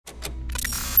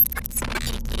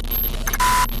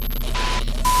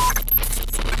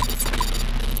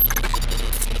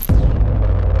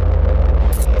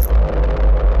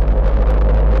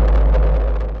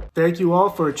Thank you all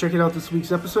for checking out this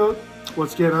week's episode.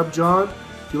 Once again, I'm John.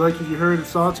 If you like what you heard and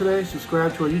saw today,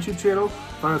 subscribe to our YouTube channel,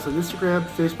 find us on Instagram,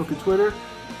 Facebook, and Twitter,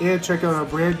 and check out our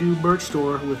brand new merch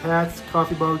store with hats,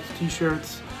 coffee mugs,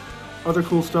 t-shirts, other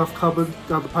cool stuff coming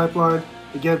down the pipeline.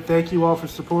 Again, thank you all for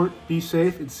support. Be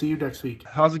safe and see you next week.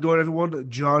 How's it going, everyone?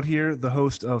 John here, the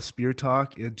host of Spear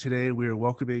Talk, and today we are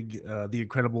welcoming the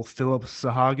incredible Philip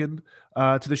Sahagin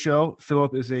to the show.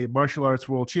 Philip is a martial arts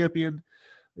world champion.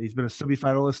 He's been a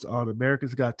semifinalist on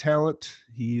America's Got Talent.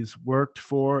 He's worked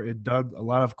for and done a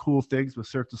lot of cool things with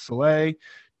Cirque du Soleil,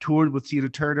 toured with Tina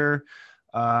Turner.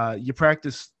 You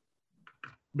practice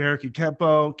American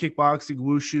Kempo, kickboxing,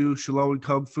 wushu, Shaolin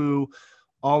Kung Fu,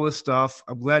 all this stuff.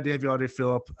 I'm glad to have you on here,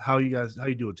 Philip. How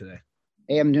you doing today?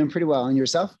 Hey, I'm doing pretty well. And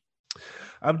yourself?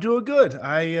 I'm doing good.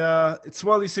 It's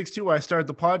one of these things too where I started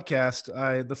the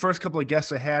podcast. The first couple of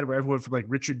guests I had were everyone from like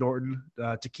Richard Norton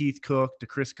to Keith Cook to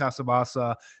Chris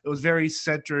Casamassa. It was very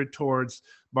centered towards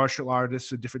martial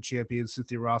artists and different champions,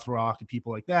 Cynthia Rothrock and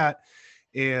people like that.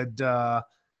 And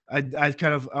I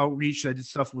kind of outreached. I did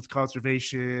stuff with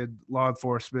conservation, law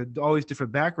enforcement, all these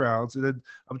different backgrounds. And then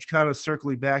I'm kind of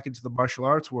circling back into the martial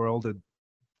arts world. And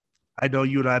I know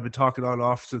you and I have been talking on and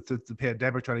off since the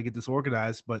pandemic trying to get this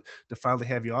organized, but to finally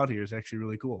have you on here is actually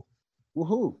really cool.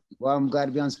 Woohoo. Well, I'm glad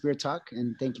to be on Spirit Talk,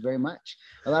 and thank you very much.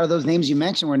 A lot of those names you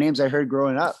mentioned were names I heard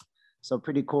growing up. So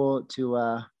pretty cool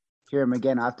to hear them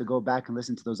again. I have to go back and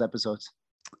listen to those episodes.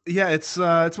 Yeah, it's one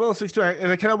of those things too,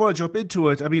 and I kind of want to jump into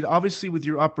it. I mean, obviously with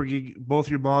your upbringing, both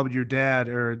your mom and your dad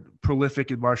are prolific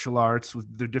in martial arts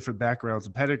with their different backgrounds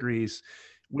and pedigrees.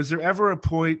 Was there ever a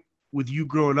point with you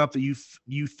growing up that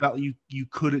you felt you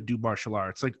couldn't do martial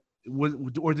arts? Like,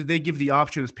 or did they give the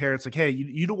option as parents, like, hey,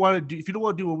 you don't want to do, if you don't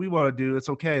want to do what we want to do, it's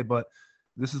okay, but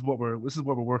this is what we're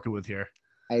working with here?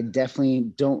 I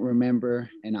definitely don't remember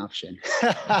an option.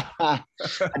 I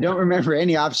don't remember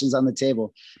any options on the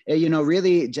table. You know,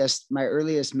 really just my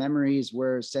earliest memories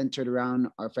were centered around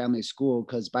our family school,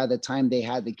 because by the time they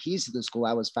had the keys to the school,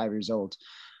 I was 5 years old.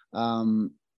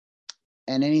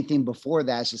 And anything before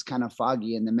that's just kind of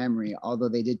foggy in the memory. Although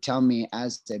they did tell me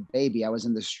as a baby, I was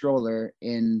in the stroller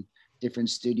in different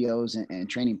studios and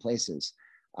training places.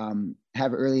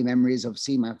 Have early memories of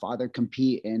seeing my father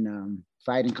compete in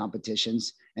fighting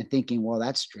competitions and thinking, well,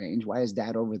 that's strange. Why is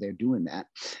dad over there doing that?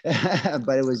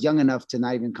 But it was young enough to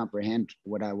not even comprehend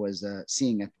what I was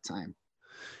seeing at the time.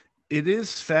 It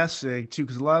is fascinating too,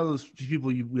 because a lot of those people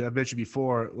I mentioned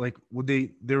before, like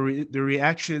when their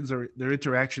reactions or their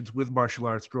interactions with martial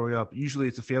arts growing up, usually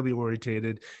it's a family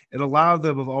orientated, and a lot of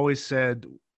them have always said,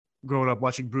 growing up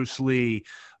watching Bruce Lee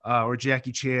or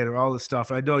Jackie Chan or all this stuff.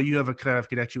 I know you have a kind of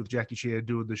connection with Jackie Chan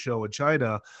doing the show in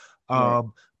China,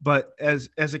 but as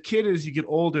a kid, as you get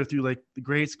older through like the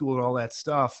grade school and all that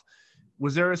stuff,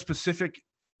 was there a specific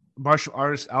martial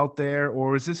artists out there,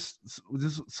 or is this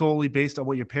solely based on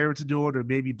what your parents are doing, or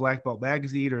maybe Black Belt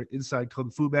Magazine or Inside Kung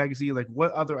Fu Magazine? Like,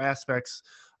 what other aspects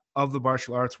of the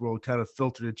martial arts world kind of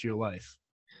filtered into your life?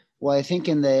 Well, I think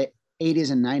in the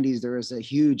 80s and 90s, there was a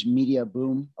huge media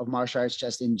boom of martial arts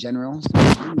just in general.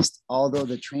 So although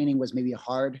the training was maybe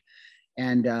hard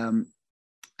and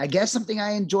I guess something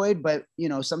I enjoyed, but, you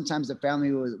know, sometimes the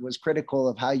family was critical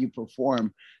of how you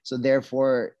perform. So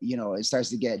therefore, you know, it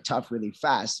starts to get tough really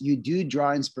fast. You do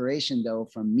draw inspiration, though,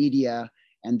 from media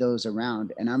and those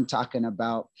around. And I'm talking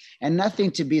about, and nothing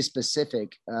to be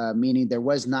specific, meaning there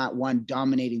was not one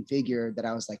dominating figure that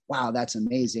I was like, wow, that's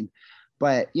amazing.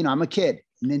 But, you know, I'm a kid.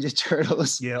 Ninja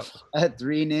Turtles, yeah,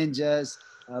 Three Ninjas,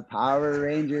 Power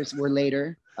Rangers were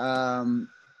later.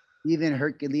 Even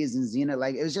Hercules and Xena,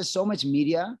 like it was just so much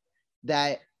media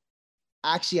that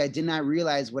actually I did not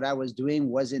realize what I was doing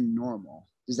wasn't normal.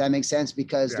 Does that make sense?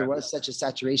 Because there was such a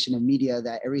saturation of media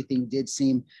that everything did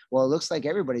seem, well, it looks like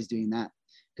everybody's doing that.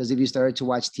 Because if you started to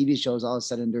watch TV shows, all of a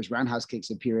sudden there's roundhouse kicks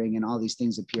appearing and all these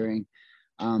things appearing.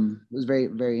 It was very,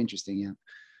 very interesting. Yeah.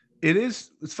 It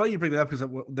is. It's funny you bring that up, because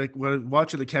like when I'm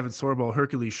watching the Kevin Sorbo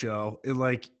Hercules show, and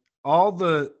like all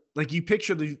the, like you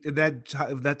picture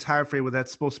that time frame where that's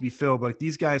supposed to be filmed, like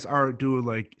these guys aren't doing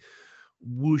like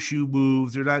wushu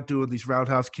moves, they're not doing these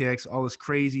roundhouse kicks, all this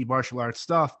crazy martial arts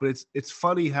stuff. But it's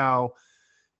funny how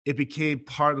it became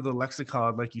part of the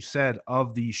lexicon, like you said,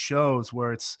 of these shows.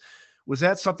 Where was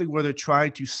that something where they're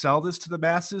trying to sell this to the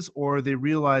masses, or they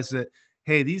realize that,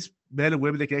 hey, these men and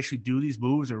women that can actually do these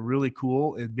moves are really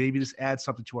cool, and maybe just add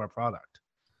something to our product?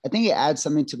 I think it adds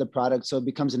something to the product. So it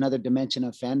becomes another dimension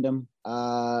of fandom.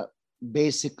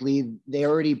 basically they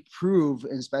already prove,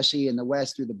 especially in the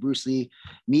West through the Bruce Lee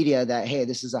media, that, hey,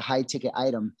 this is a high ticket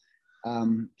item.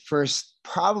 First,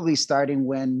 probably starting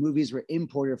when movies were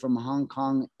imported from Hong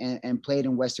Kong and played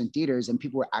in Western theaters, and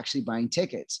people were actually buying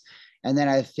tickets. And then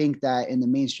I think that in the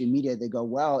mainstream media, they go,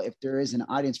 well, if there is an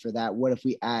audience for that, what if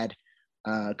we add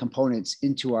components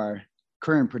into our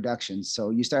current productions?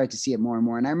 So you started to see it more and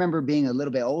more. And I remember being a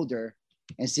little bit older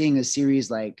and seeing a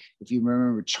series like, if you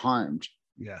remember, Charmed.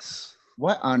 Yes.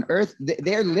 What on earth?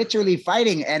 They're literally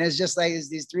fighting. And it's just like, it's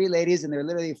these three ladies and they're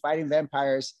literally fighting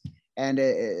vampires. And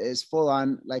it's full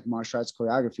on like martial arts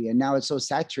choreography. And now it's so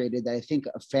saturated that I think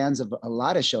fans of a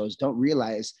lot of shows don't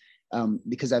realize,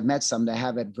 because I've met some that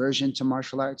have aversion to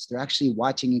martial arts, they're actually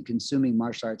watching and consuming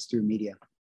martial arts through media.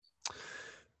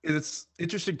 It's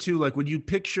interesting too, like when you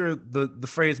picture the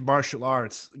phrase martial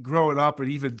arts growing up,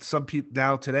 and even some people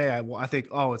now today, I think,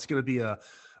 oh, it's going to be a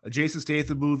Jason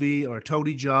Statham movie or a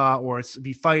Tony Jaa, or it's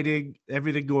be fighting,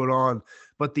 everything going on.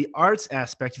 But the arts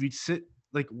aspect, if you sit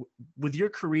like with your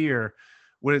career,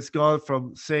 when it's gone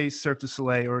from, say, Cirque du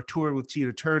Soleil or a tour with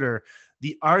Tina Turner,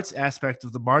 the arts aspect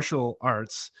of the martial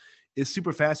arts is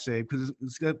super fascinating because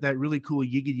it's got that really cool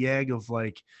yin and yang of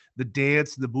like the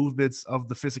dance, the movements of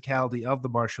the physicality of the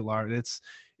martial art. It's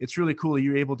really cool.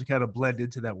 You're able to kind of blend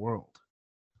into that world.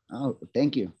 Oh,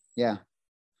 thank you. Yeah.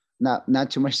 Not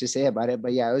too much to say about it,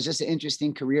 but yeah, it was just an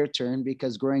interesting career turn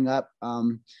because growing up,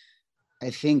 I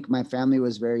think my family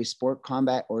was very sport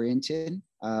combat oriented.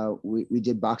 We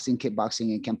did boxing,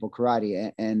 kickboxing, and Kempo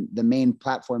karate. And the main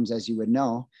platforms, as you would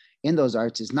know, in those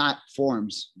arts is not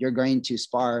forms. You're going to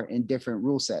spar in different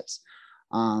rule sets.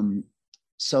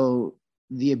 So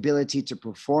the ability to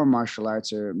perform martial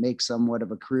arts or make somewhat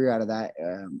of a career out of that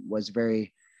was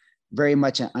very, very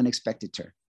much an unexpected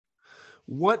turn.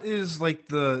 What is like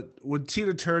when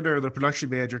Tina Turner, the production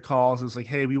manager, calls, it's like,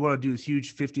 hey, we want to do this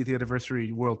huge 50th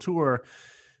anniversary world tour.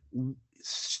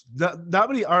 Not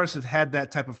many artists have had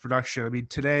that type of production. I mean,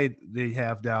 today they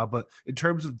have now, but in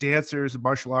terms of dancers and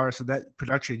martial artists and that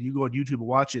production, you go on YouTube and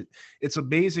watch it. It's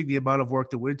amazing the amount of work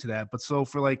that went into that. But so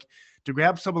for like to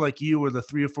grab someone like you or the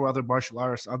 3 or 4 other martial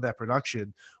artists on that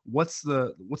production, what's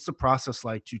the process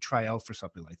like to try out for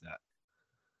something like that?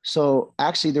 So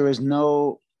actually, there was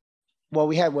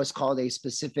we had what's called a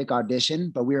specific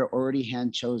audition, but we were already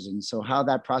hand chosen. So how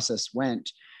that process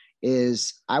went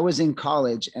is I was in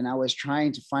college and I was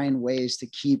trying to find ways to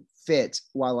keep fit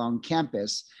while on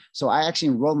campus. So I actually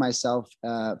enrolled myself.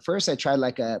 First, I tried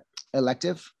like a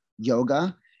elective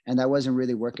yoga, and that wasn't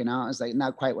really working out. It's like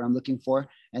not quite what I'm looking for.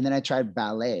 And then I tried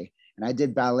ballet, and I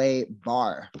did ballet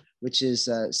bar, which is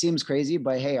seems crazy,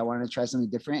 but hey, I wanted to try something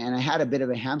different. And I had a bit of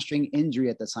a hamstring injury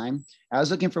at the time. I was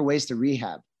looking for ways to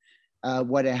rehab.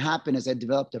 What had happened is I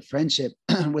developed a friendship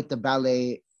with the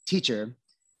ballet teacher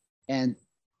and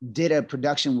did a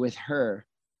production with her.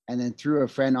 And then through a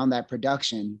friend on that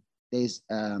production,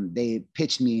 they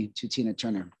pitched me to Tina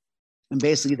Turner. And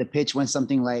basically the pitch went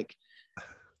something like,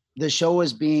 the show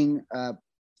was being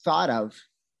thought of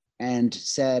and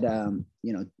said,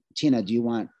 Tina, do you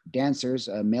want dancers,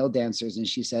 male dancers? And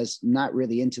she says, not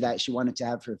really into that. She wanted to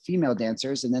have her female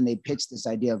dancers. And then they pitched this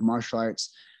idea of martial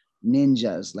arts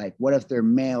ninjas. Like, what if they're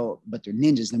male, but they're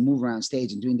ninjas and move around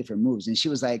stage and doing different moves? And she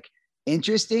was like,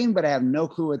 interesting, but I have no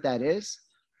clue what that is.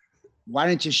 Why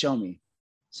don't you show me?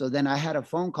 So then I had a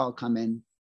phone call come in,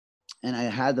 and I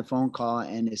had the phone call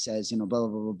and it says, blah, blah,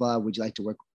 blah, blah, blah. Would you like to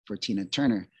work for Tina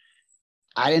Turner?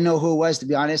 I didn't know who it was, to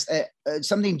be honest.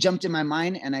 Something jumped in my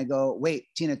mind and I go, wait,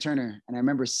 Tina Turner. And I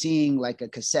remember seeing like a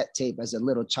cassette tape as a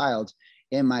little child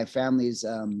in my family's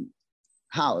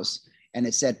house. And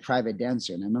it said private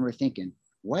dancer. And I remember thinking,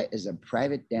 what is a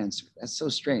private dancer? That's so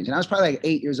strange. And I was probably like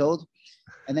 8 years old.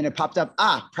 And then it popped up,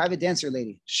 private dancer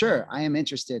lady. Sure, I am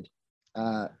interested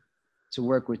to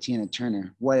work with Tina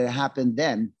Turner. What had happened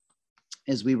then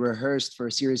is we rehearsed for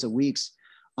a series of weeks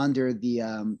under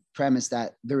the premise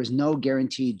that there is no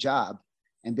guaranteed job.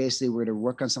 And basically we're to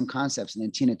work on some concepts. And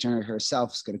then Tina Turner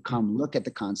herself is going to come look at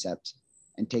the concept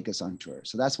and take us on tour.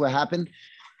 So that's what happened.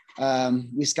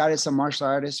 We scouted some martial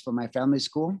artists from my family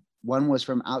school. One was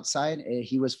from outside.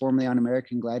 He was formerly on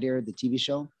American Gladiator, the TV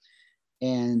show.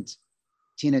 And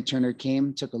Tina Turner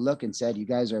came, took a look and said, you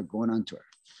guys are going on tour.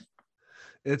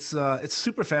 It's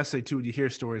super fascinating too when you hear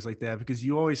stories like that, because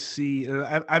you always see,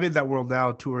 I'm in that world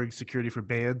now touring security for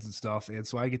bands and stuff. And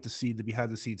so I get to see the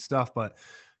behind the scenes stuff, but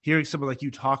hearing someone like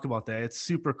you talk about that, it's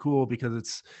super cool because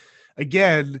it's,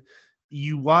 again,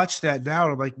 you watch that now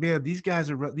and I'm like, man, these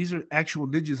are actual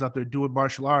ninjas out there doing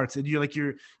martial arts. And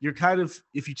you're kind of,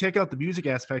 if you take out the music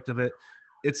aspect of it,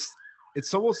 it's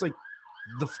almost like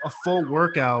a full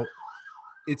workout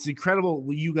it's incredible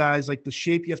when you guys like the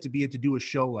shape you have to be in to do a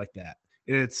show like that.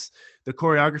 And it's the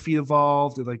choreography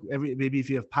involved, and like maybe if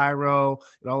you have pyro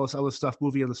and all this other stuff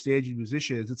moving on the stage and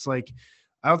musicians, it's like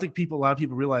I don't think a lot of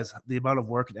people realize the amount of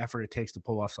work and effort it takes to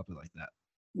pull off something like that.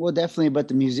 Well, definitely, but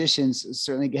the musicians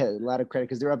certainly get a lot of credit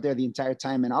because they're up there the entire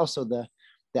time, and also the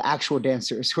actual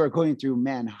dancers who are going through,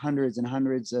 hundreds and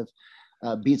hundreds of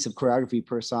beats of choreography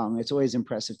per song. It's always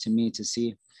impressive to me to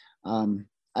see.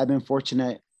 I've been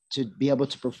fortunate to be able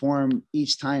to perform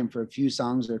each time for a few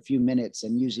songs or a few minutes,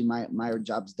 and usually my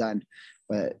job's done.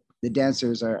 But the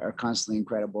dancers are constantly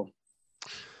incredible.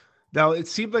 Now, it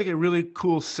seemed like a really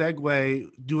cool segue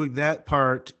doing that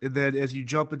part. And then as you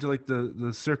jump into like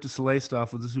the Cirque du Soleil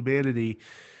stuff with this humanity,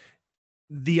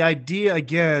 the idea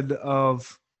again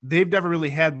of they've never really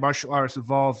had martial arts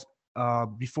involved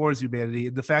before humanity.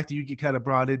 And the fact that you get kind of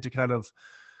brought into kind of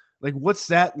like, what's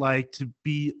that like to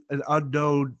be an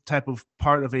unknown type of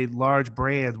part of a large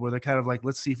brand where they're kind of like,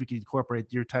 let's see if we can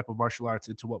incorporate your type of martial arts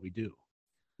into what we do.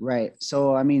 Right.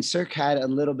 So, I mean, Cirque had a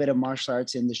little bit of martial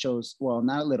arts in the shows. Well,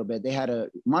 not a little bit. They had a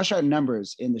martial art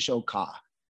numbers in the show Ka.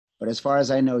 But as far as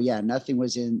I know, yeah, nothing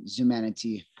was in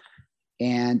Zumanity.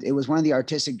 And it was one of the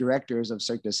artistic directors of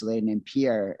Cirque du Soleil named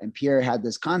Pierre. And Pierre had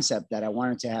this concept that I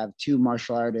wanted to have two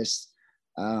martial artists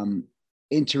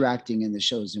interacting in the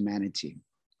show Zumanity.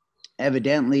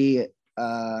 Evidently,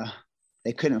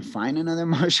 they couldn't find another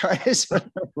martial artist for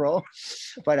the role,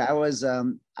 but I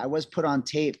was put on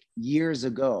tape years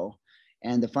ago.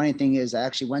 And the funny thing is, I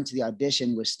actually went to the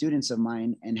audition with students of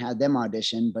mine and had them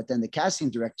audition. But then the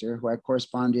casting director, who I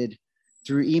corresponded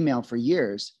through email for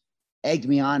years, egged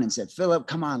me on and said, "Philip,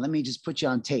 come on, let me just put you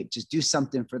on tape. Just do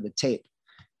something for the tape."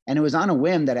 And it was on a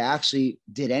whim that I actually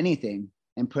did anything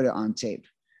and put it on tape.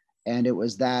 And it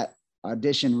was that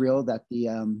audition reel that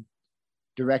the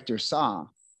director saw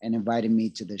and invited me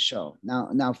to the show.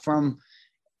 Now, from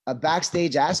a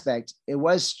backstage aspect, it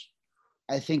was,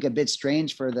 I think, a bit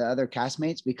strange for the other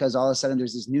castmates because all of a sudden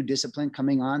there's this new discipline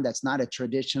coming on that's not a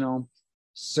traditional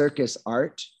circus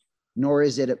art, nor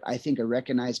is it, I think, a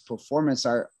recognized performance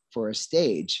art for a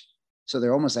stage. So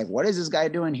they're almost like, what is this guy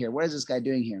doing here? What is this guy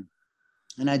doing here?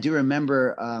 And I do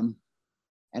remember,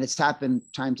 and it's happened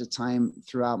time to time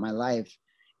throughout my life,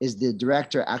 is the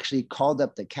director actually called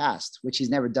up the cast, which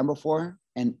he's never done before,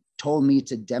 and told me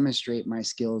to demonstrate my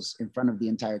skills in front of the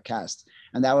entire cast.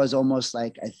 And that was almost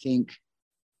like, I think,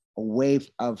 a way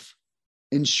of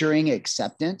ensuring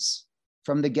acceptance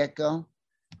from the get-go.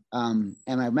 And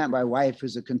I met my wife,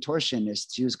 who's a contortionist.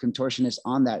 She was a contortionist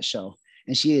on that show.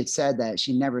 And she had said that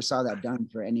she never saw that done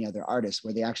for any other artist,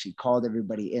 where they actually called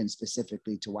everybody in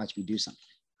specifically to watch me do something.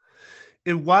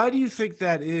 And why do you think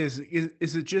that is?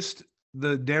 Is it just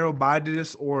the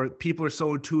narrow-mindedness, or people are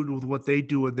so in tune with what they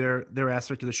do in their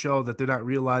aspect of the show that they're not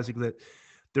realizing that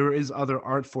there is other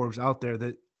art forms out there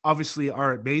that obviously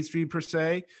aren't mainstream per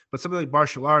se, but something like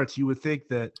martial arts, you would think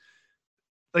that,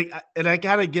 like, and I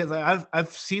gotta get, like,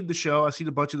 I've seen the show, I've seen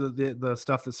a bunch of the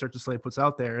stuff that Cirque du Soleil puts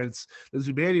out there, and it's the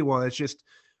Zumanity one. It's just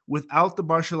without the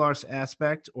martial arts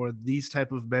aspect or these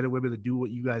type of men and women that do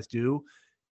what you guys do,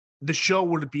 the show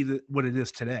wouldn't be what it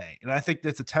is today. And I think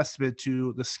that's a testament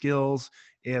to the skills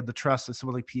and the trust that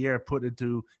someone like Pierre put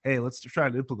into, hey, let's try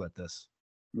and implement this.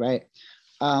 Right.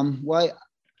 Well,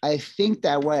 I think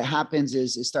that what happens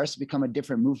is it starts to become a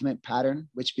different movement pattern,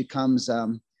 which becomes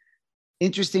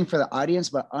interesting for the audience,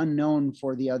 but unknown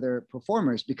for the other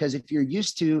performers. Because if you're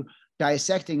used to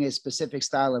dissecting a specific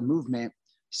style of movement,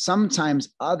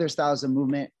 sometimes other styles of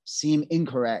movement seem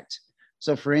incorrect.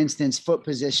 So for instance, foot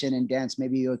position in dance,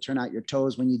 maybe you'll turn out your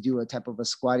toes when you do a type of a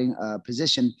squatting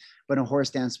position, but in horse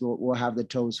dance, we'll have the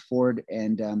toes forward,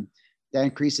 and that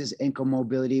increases ankle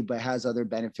mobility, but has other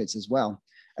benefits as well.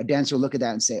 A dancer will look at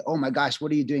that and say, "Oh my gosh,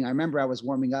 what are you doing?" I remember I was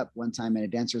warming up one time and a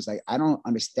dancer was like, "I don't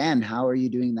understand. How are you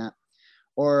doing that?"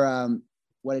 Or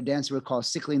what a dancer would call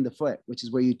sickling the foot, which is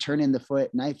where you turn in the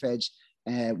foot knife edge,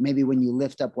 maybe when you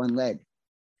lift up one leg.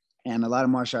 And a lot of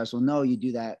martial artists will know you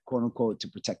do that, quote unquote, to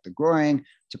protect the groin,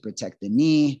 to protect the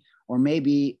knee, or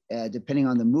maybe depending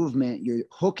on the movement, you're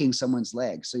hooking someone's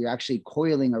leg. So you're actually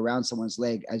coiling around someone's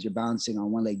leg as you're balancing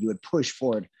on one leg. You would push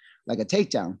forward like a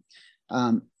takedown.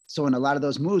 So in a lot of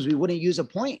those moves, we wouldn't use a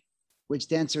point, which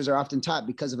dancers are often taught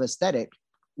because of aesthetic.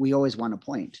 We always want a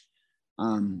point.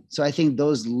 So I think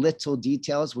those little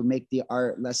details would make the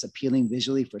art less appealing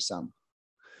visually for some.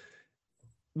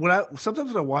 Sometimes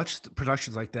when I watch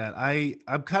productions like that,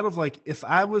 I'm kind of like, if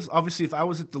I was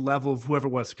at the level of whoever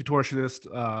was contortionist,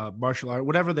 martial art,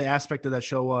 whatever the aspect of that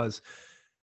show was,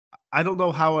 I don't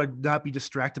know how I'd not be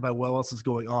distracted by what else is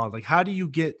going on. Like, how do you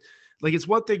get, like it's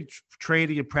one thing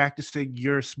training and practicing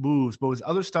your moves, but with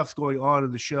other stuff's going on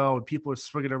in the show and people are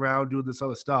swinging around doing this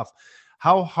other stuff,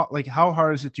 how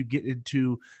hard is it to get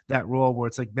into that role where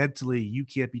it's like mentally you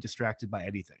can't be distracted by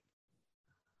anything?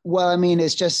 Well, I mean,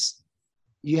 it's just,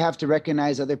 you have to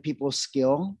recognize other people's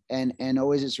skill and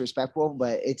always it's respectful,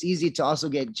 but it's easy to also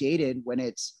get jaded when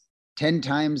it's 10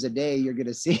 times a day you're going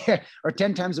to see, or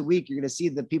 10 times a week, you're going to see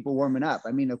the people warming up.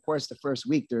 I mean, of course, the first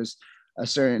week there's a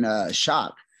certain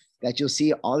shock that you'll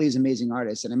see all these amazing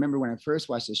artists. And I remember when I first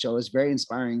watched the show, it was very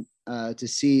inspiring to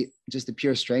see just the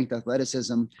pure strength,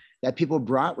 athleticism that people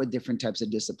brought with different types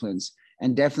of disciplines.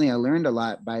 And definitely I learned a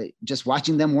lot by just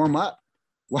watching them warm up.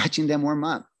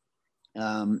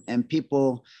 And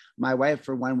people, my wife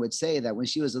for one would say that when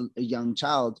she was a young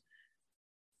child,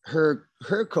 her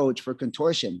coach for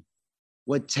contortion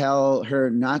would tell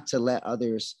her not to let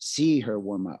others see her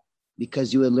warm up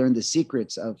because you would learn the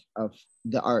secrets of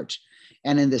the art.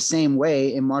 And in the same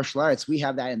way in martial arts, we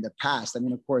have that in the past. I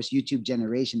mean, of course, YouTube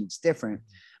generation, it's different,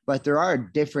 but there are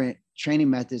different training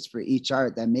methods for each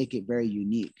art that make it very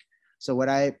unique. So what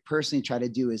I personally try to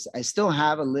do is, I still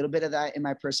have a little bit of that in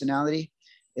my personality,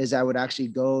 is I would actually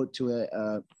go to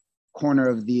a corner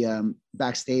of the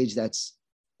backstage that's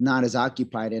not as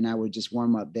occupied, and I would just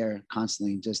warm up there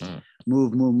constantly, just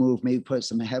move, maybe put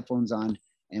some headphones on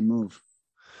and move.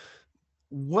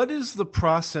 What is the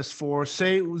process for,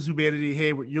 say it was Zumanity,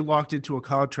 hey, you're locked into a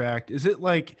contract. Is it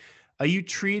like, are you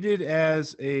treated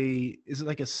as is it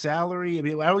like a salary? I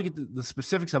mean, I don't get the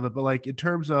specifics of it, but like in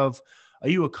terms of, are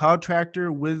you a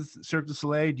contractor with Cirque du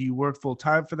Soleil? Do you work full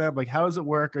time for them? Like, how does it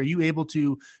work? Are you able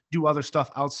to do other stuff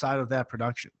outside of that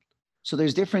production? So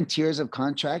there's different tiers of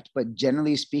contract, but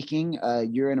generally speaking,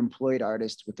 you're an employed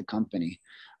artist with the company.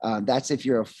 That's if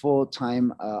you're a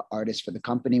full-time artist for the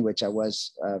company, which I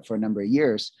was for a number of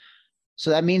years. So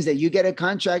that means that you get a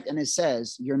contract and it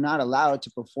says you're not allowed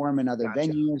to perform in other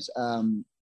venues.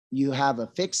 You have a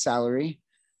fixed salary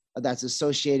that's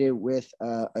associated with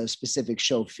a specific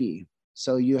show fee.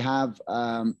 So you have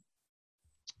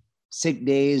sick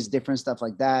days, different stuff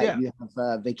like that. Yeah. You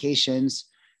have vacations.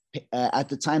 At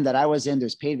the time that I was in,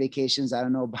 there's paid vacations. I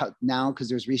don't know about now because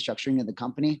there's restructuring of the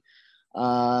company.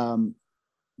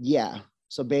 Yeah.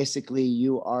 So basically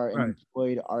you are an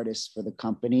employed artist for the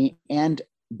company, and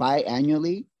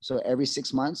biannually, so every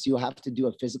 6 months, you have to do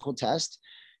a physical test,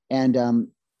 and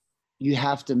you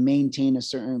have to maintain a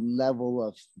certain level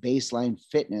of baseline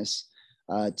fitness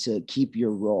to keep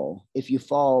your role. If you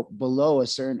fall below a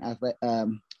certain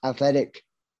athletic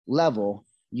level,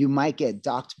 you might get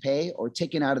docked pay or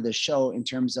taken out of the show, in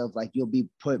terms of like, you'll be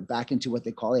put back into what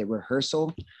they call a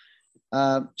rehearsal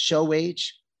show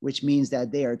wage, which means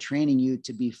that they are training you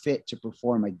to be fit to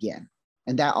perform again.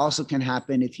 And that also can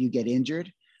happen if you get injured.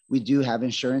 We do have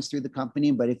insurance through the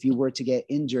company, but if you were to get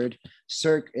injured,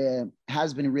 Cirque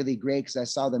has been really great, because I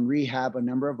saw them rehab a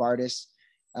number of artists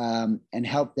and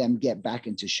help them get back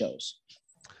into shows.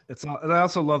 And I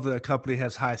also love that a company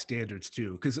has high standards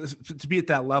too, because to be at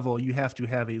that level, you have to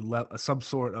have some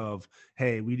sort of,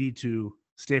 hey, we need to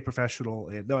stay professional.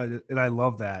 And I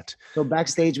love that. So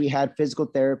backstage, we had physical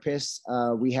therapists.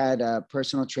 We had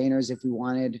personal trainers if we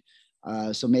wanted.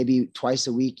 So maybe twice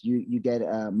a week, you get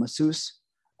a masseuse,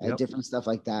 different stuff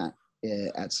like that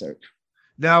at Cirque.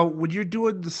 Now, when you're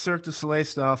doing the Cirque du Soleil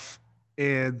stuff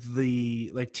and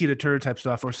the like Tina Turner type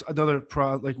stuff, or another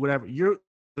like whatever,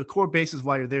 the core basis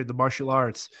while you're there, the martial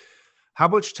arts, how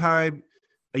much time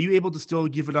are you able to still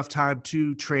give enough time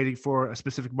to training for a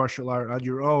specific martial art on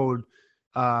your own,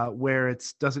 where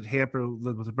it doesn't hamper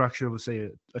the production of, say,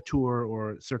 a tour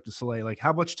or Cirque du Soleil? Like,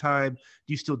 how much time do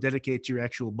you still dedicate to your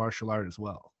actual martial art as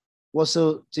well? Well,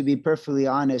 so to be perfectly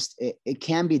honest, it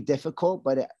can be difficult,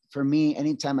 but for me,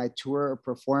 anytime I tour or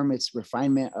perform, it's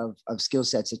refinement of skill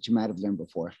sets that you might have learned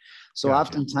before. So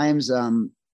oftentimes,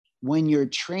 when you're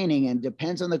training, and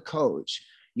depends on the coach,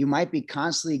 you might be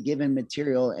constantly given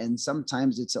material, and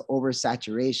sometimes it's an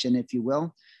oversaturation, if you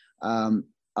will,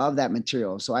 of that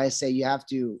material. So I say you have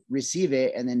to receive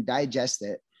it and then digest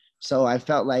it. So I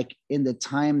felt like in the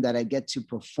time that I get to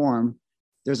perform,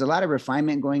 there's a lot of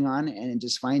refinement going on and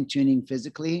just fine tuning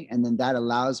physically. And then that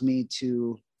allows me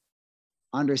to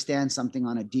understand something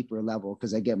on a deeper level,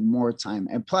 because I get more time.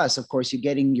 And plus, of course, you're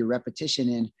getting your repetition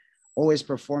in, always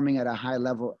performing at a high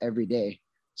level every day.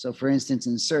 So for instance,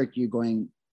 in Cirque, you're going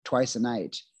twice a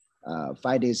night,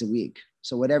 5 days a week.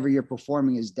 So whatever you're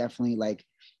performing is definitely like,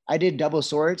 I did double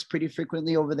swords pretty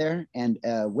frequently over there, and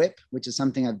whip, which is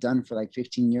something I've done for like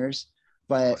 15 years.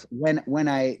 But when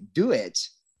I do it,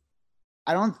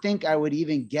 I don't think I would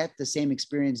even get the same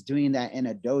experience doing that in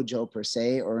a dojo per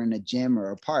se, or in a gym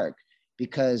or a park,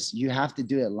 because you have to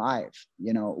do it live,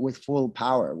 with full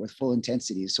power, with full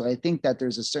intensity. So I think that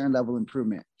there's a certain level of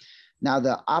improvement. Now,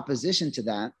 the opposition to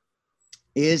that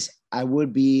is I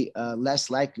would be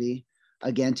less likely,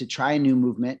 again, to try a new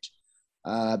movement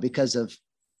because of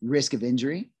risk of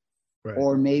injury. Right.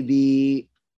 Or maybe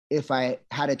if I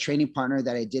had a training partner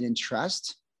that I didn't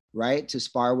trust, right, to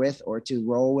spar with or to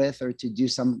roll with or to do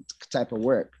some type of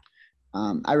work.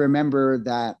 I remember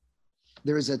that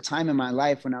there was a time in my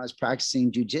life when I was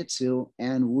practicing jujitsu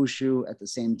and wushu at the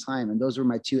same time. And those were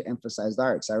my two emphasized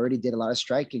arts. I already did a lot of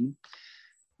striking,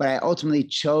 but I ultimately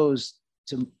chose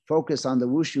to focus on the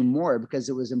wushu more because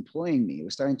it was employing me. It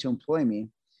was starting to employ me.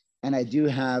 And I do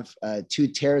have 2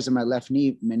 tears in my left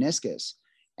knee meniscus,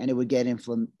 and it would get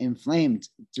inflamed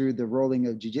through the rolling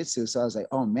of jujitsu. So I was like,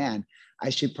 oh man,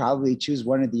 I should probably choose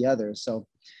one or the other. So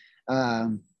I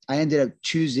ended up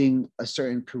choosing a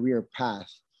certain career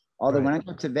path. Although when I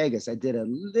got to Vegas, I did a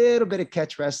little bit of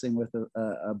catch wrestling with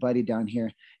a buddy down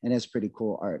here, and it's pretty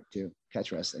cool art too,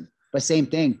 catch wrestling. But same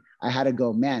thing, I had to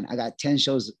go, man, I got 10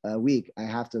 shows a week. I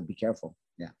have to be careful.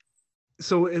 Yeah.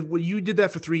 So when you did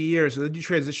that for 3 years, and then you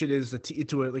transitioned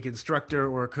into a like instructor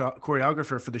or a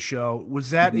choreographer for the show, was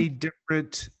that a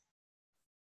different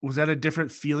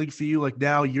feeling for you? Like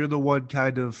now you're the one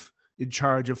kind of in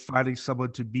charge of finding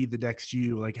someone to be the next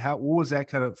you. Like what was that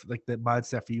kind of like that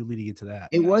mindset for you leading into that?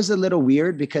 It was a little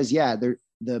weird because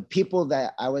the people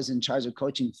that I was in charge of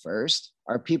coaching first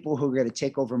are people who are going to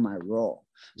take over my role.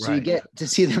 So you get to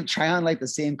see them try on like the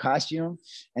same costume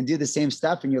and do the same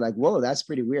stuff. And you're like, whoa, that's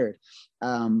pretty weird.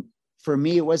 For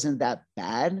me, it wasn't that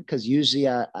bad because usually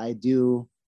I do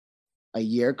a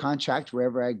year contract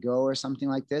wherever I go or something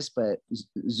like this. But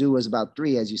Zoo was about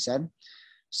 3, as you said.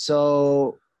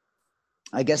 So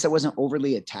I guess I wasn't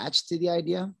overly attached to the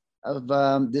idea of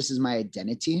this is my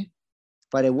identity.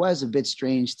 But it was a bit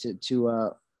strange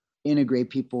to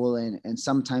integrate people. And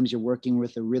sometimes you're working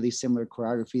with a really similar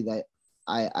choreography that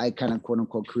I kind of quote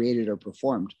unquote created or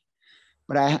performed.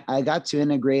 But I got to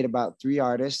integrate about 3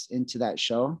 artists into that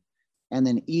show. And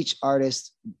then each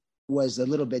artist was a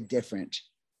little bit different,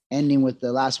 ending with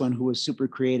the last one who was super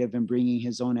creative and bringing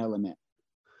his own element.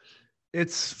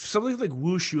 It's something like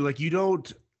wushu. Like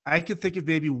I could think of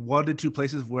maybe 1 to 2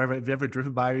 places wherever I've ever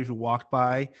driven by or even walked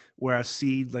by where I've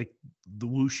seen like the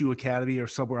Wushu Academy or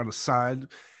somewhere on a sign.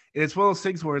 And it's one of those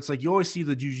things where it's like you always see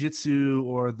the jiu-jitsu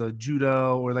or the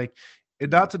judo or like,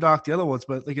 and not to knock the other ones,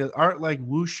 but like an art like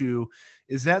wushu,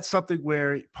 is that something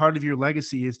where part of your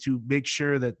legacy is to make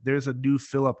sure that there's a new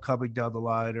Philip coming down the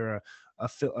line or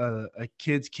a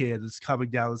kid's kid that's coming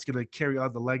down that's going to carry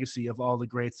on the legacy of all the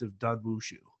greats that have done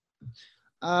wushu?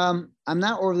 I'm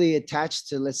not overly attached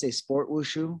to, let's say, sport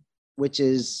wushu, which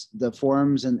is the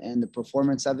forms and the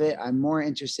performance of it. I'm more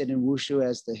interested in wushu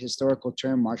as the historical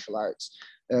term, martial arts.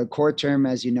 The core term,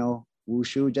 as you know,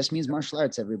 wushu just means martial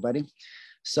arts, everybody.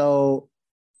 So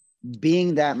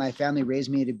being that my family raised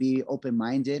me to be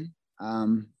open-minded,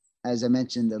 as I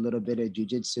mentioned, a little bit of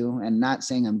jiu-jitsu, and not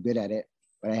saying I'm good at it,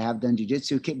 but I have done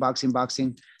jiu-jitsu, kickboxing,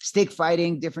 boxing, stick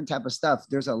fighting, different type of stuff.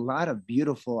 There's a lot of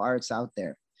beautiful arts out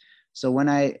there. So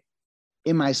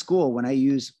in my school, when I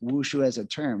use wushu as a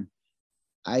term,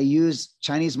 I use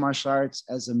Chinese martial arts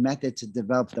as a method to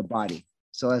develop the body.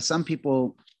 So as some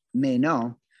people may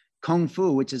know, Kung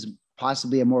Fu, which is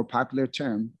possibly a more popular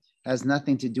term, has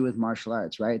nothing to do with martial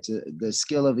arts, right? It's the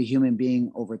skill of a human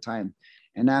being over time.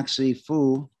 And actually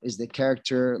Fu is the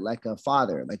character like a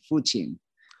father, like Fu Qing.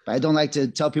 But I don't like to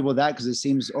tell people that because it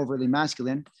seems overly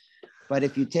masculine. But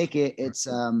if you take it, it's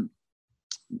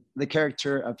the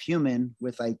character of human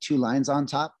with like 2 lines on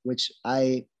top, which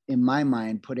I, in my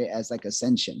mind, put it as like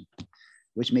ascension,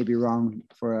 which may be wrong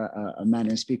for a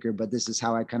Mandarin speaker, but this is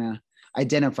how I kind of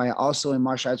identify. Also in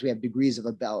martial arts, we have degrees of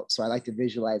a belt. So I like to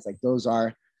visualize like those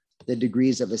are the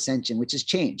degrees of ascension, which is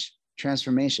change,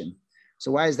 transformation.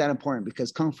 So why is that important?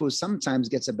 Because Kung Fu sometimes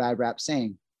gets a bad rap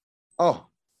saying, oh,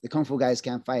 the Kung Fu guys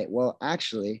can't fight. Well,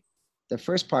 actually, the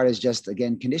first part is just,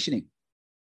 again, conditioning.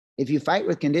 If you fight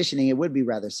with conditioning, it would be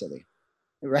rather silly,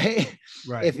 right?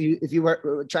 Right. If you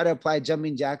were try to apply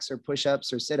jumping jacks or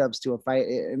push-ups or sit-ups to a fight,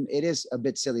 it is a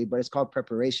bit silly, but it's called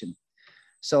preparation.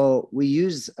 So we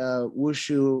use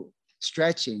wushu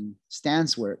stretching,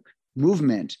 stance work,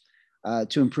 movement,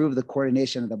 to improve the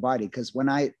coordination of the body. Because when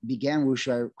I began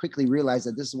wushu, I quickly realized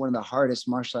that this is one of the hardest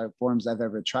martial art forms I've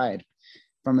ever tried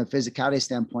from a physicality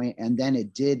standpoint. And then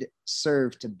it did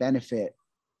serve to benefit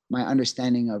my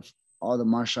understanding of all the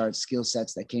martial arts skill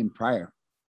sets that came prior.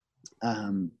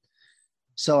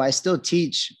 So I still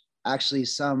teach actually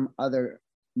some other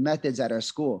methods at our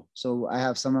school. So I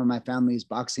have some of my family's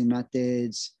boxing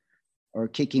methods or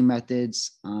kicking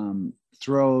methods,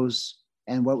 throws,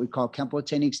 and what we call Kempo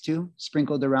techniques too,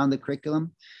 sprinkled around the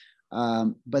curriculum.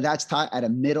 But that's taught at a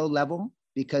middle level,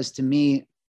 because to me,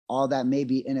 all that may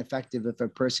be ineffective if a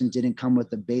person didn't come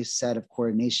with a base set of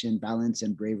coordination, balance,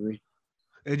 and bravery.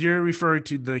 And you're referring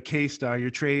to the K-Star, your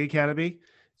training academy.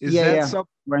 Yeah.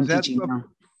 Where I'm teaching now.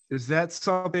 Is that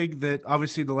something that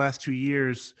obviously the last 2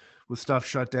 years with stuff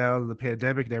shut down, the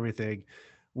pandemic and everything,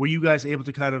 were you guys able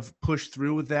to kind of push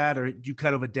through with that, or do you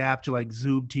kind of adapt to like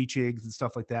Zoom teachings and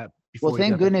stuff like that? Well,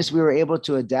 thank goodness we were able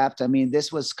to adapt. I mean,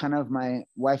 this was kind of my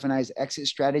wife and I's exit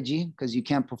strategy, because you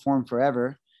can't perform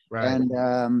forever. Right.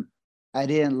 And I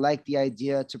didn't like the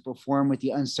idea to perform with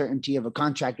the uncertainty of a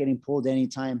contract getting pulled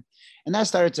anytime. And that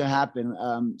started to happen.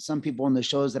 Some people in the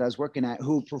shows that I was working at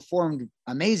who performed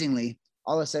amazingly,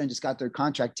 all of a sudden just got their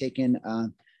contract taken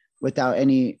without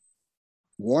any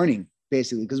warning,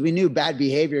 basically, because we knew bad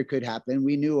behavior could happen.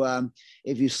 We knew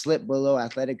if you slip below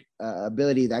athletic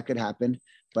ability, that could happen.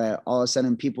 But all of a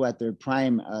sudden, people at their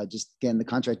prime just getting the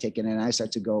contract taken, and I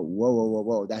start to go,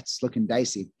 whoa, that's looking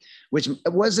dicey, which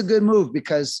was a good move,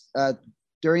 because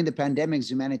during the pandemic,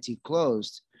 Zumanity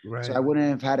closed. Right. So I wouldn't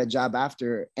have had a job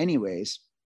after anyways,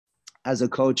 as a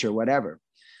coach or whatever.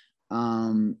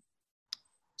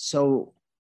 So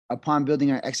upon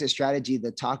building our exit strategy,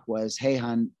 the talk was, hey,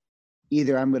 hon,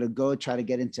 either I'm going to go try to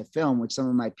get into film, which some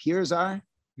of my peers are,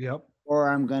 yep, or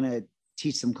I'm going to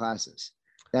teach some classes.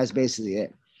 That's basically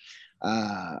it.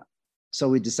 So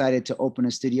we decided to open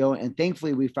a studio, and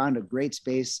thankfully we found a great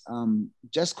space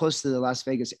just close to the Las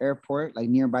Vegas airport, like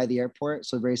nearby the airport.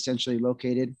 So very centrally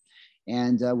located,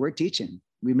 and we're teaching.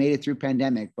 We made it through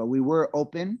pandemic, but we were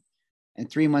open, and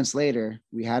 3 months later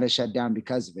we had to shut down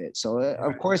because of it. So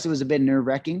of course it was a bit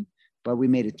nerve-wracking, but we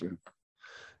made it through.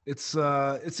 It's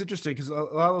interesting, because a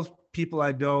lot of people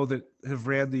I know that have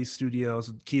ran these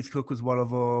studios, Keith Cook was one of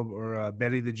them, or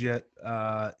Benny the Jet,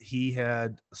 he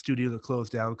had a studio that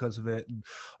closed down because of it, and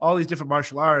all these different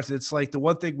martial arts. It's like the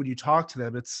one thing when you talk to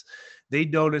them, they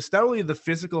notice not only the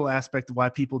physical aspect of why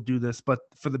people do this, but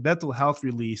for the mental health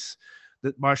release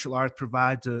that martial arts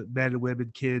provide to men and women,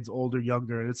 kids, older,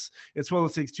 younger. And it's one of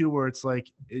those things too, where it's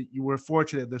like, you were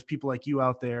fortunate there's people like you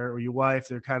out there, or your wife,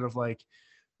 they're kind of like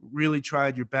really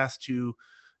tried your best to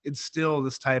instill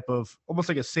this type of almost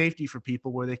like a safety for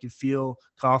people where they can feel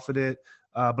confident,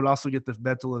 but also get the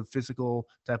mental and physical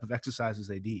type of exercises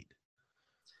they need.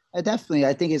 Definitely.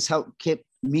 I think it's helped keep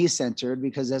me centered,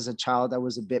 because as a child, I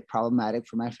was a bit problematic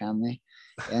for my family.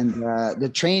 And the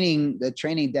training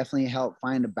definitely helped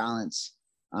find a balance.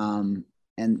 And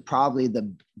probably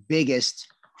the biggest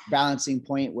balancing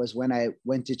point was when I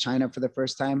went to China for the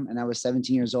first time, and I was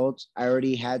 17 years old. I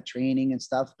already had training and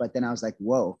stuff, but then I was like,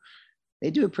 whoa, they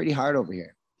do it pretty hard over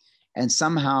here. And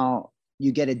somehow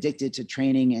you get addicted to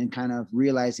training and kind of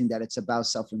realizing that it's about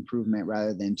self-improvement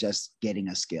rather than just getting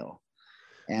a skill.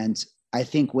 And I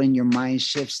think when your mind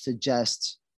shifts to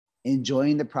just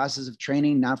enjoying the process of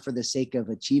training, not for the sake of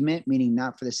achievement, meaning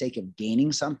not for the sake of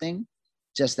gaining something,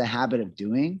 just the habit of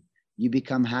doing, you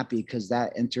become happy, because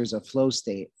that enters a flow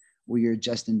state where you're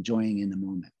just enjoying in the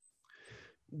moment.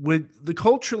 With the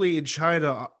culturally in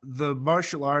China, the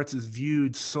martial arts is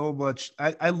viewed so much.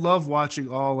 I love watching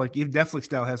all, like, even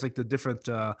Netflix now has like the different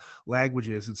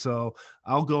languages. And so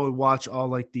I'll go and watch all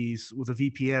like these with a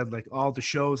VPN, like all the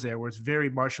shows there where it's very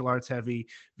martial arts heavy,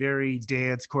 very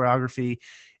dance choreography.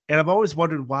 And I've always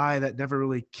wondered why that never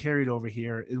really carried over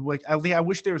here. Like, I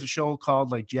wish there was a show called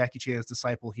like Jackie Chan's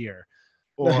Disciple here.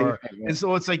 And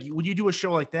so it's like, when you do a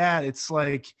show like that, it's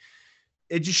like,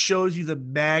 it just shows you the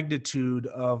magnitude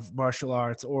of martial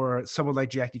arts, or someone like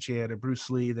Jackie Chan or Bruce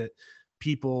Lee, that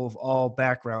people of all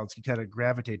backgrounds can kind of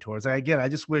gravitate towards. I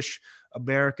just wish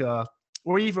America,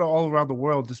 or even all around the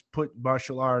world, just put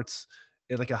martial arts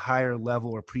at like a higher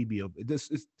level or premium.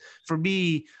 This is, for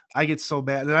me, I get so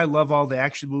mad, and I love all the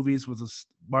action movies with this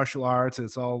martial arts. And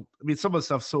it's all, I mean, some of the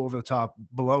stuff's so over the top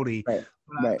baloney.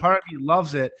 Right. Part of me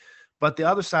loves it. But the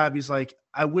other side is like,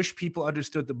 I wish people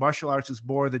understood that martial arts is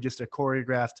more than just a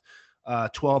choreographed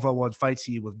 12-on-1 fight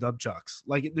scene with nunchucks.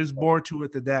 Like, there's more to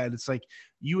it than that. And it's like,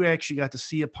 you actually got to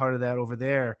see a part of that over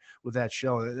there with that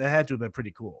show. That had to have been pretty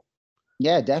cool.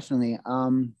 Yeah, definitely.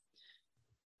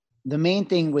 The main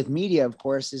thing with media, of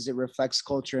course, is it reflects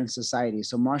culture and society.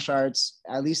 So martial arts,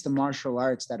 at least the martial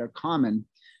arts that are common,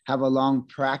 have a long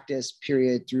practice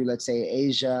period through, let's say,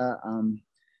 Asia.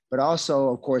 But also,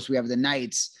 of course, we have the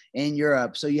Knights in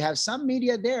Europe. So you have some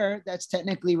media there that's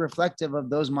technically reflective of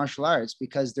those martial arts,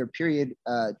 because they're period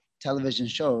television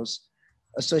shows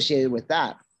associated with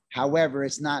that. However,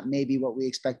 it's not maybe what we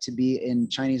expect to be in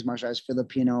Chinese martial arts,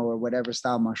 Filipino, or whatever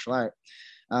style martial art.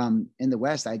 In the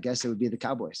West, I guess it would be the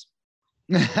Cowboys.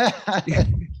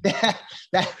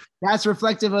 that's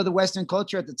reflective of the Western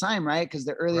culture at the time, right? Because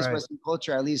the earliest Right. Western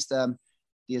culture, at least the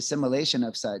assimilation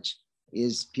of such,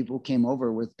 is people came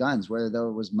over with guns, whether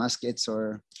it was muskets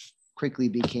or quickly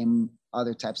became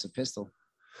other types of pistol.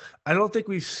 I don't think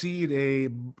we've seen a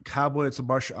cowboy that's a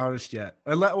martial artist yet.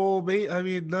 Well, I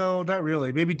mean, no, not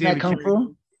really. Maybe That David Kung Carradine.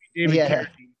 Fu? David Yeah,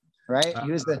 Carradine, right.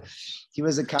 He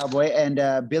was a cowboy,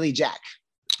 and Billy Jack.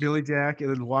 Billy Jack,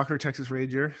 and then Walker, Texas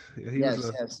Ranger. Yeah, he was Yes,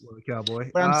 a, yes. a cowboy.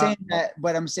 But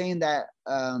I'm saying that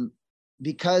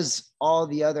because all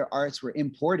the other arts were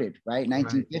imported, right?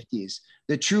 1950s,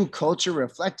 the true culture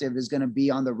reflective is going to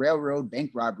be on the railroad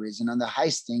bank robberies and on the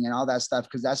heisting and all that stuff,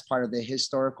 because that's part of the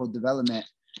historical development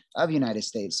of United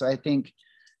States. So I think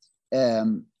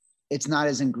it's not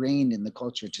as ingrained in the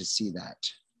culture to see that,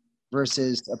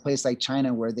 versus a place like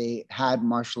China where they had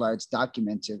martial arts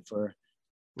documented for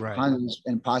hundreds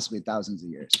and possibly thousands of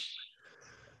years.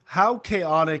 How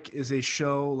chaotic is a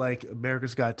show like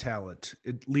America's Got Talent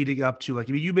leading up to, like,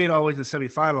 I mean, you made all the way to the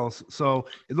semifinals. So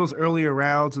in those earlier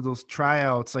rounds and those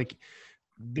tryouts, like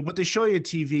what they show you on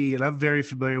TV, and I'm very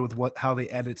familiar with how they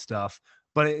edit stuff,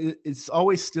 but it's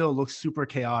always still looks super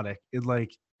chaotic. And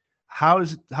like, how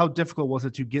difficult was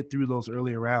it to get through those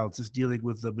earlier rounds, just dealing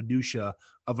with the minutia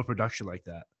of a production like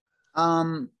that?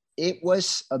 It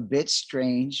was a bit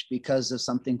strange because of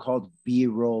something called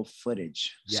B-roll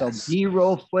footage. Yes. So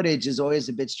B-roll footage is always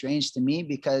a bit strange to me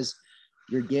because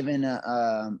you're given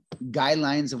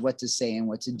guidelines of what to say and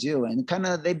what to do, and kind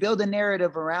of they build a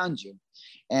narrative around you.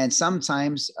 And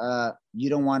sometimes you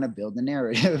don't want to build a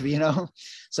narrative, you know?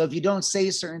 So if you don't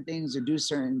say certain things or do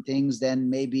certain things, then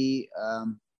maybe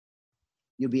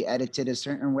you'll be edited a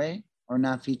certain way or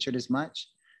not featured as much.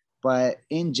 But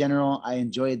in general, I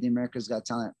enjoyed the America's Got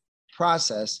Talent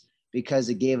process because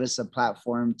it gave us a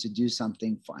platform to do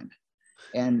something fun.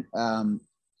 And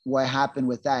what happened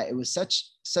with that, it was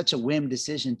such a whim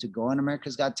decision to go on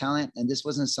America's Got Talent. And this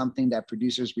wasn't something that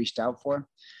producers reached out for.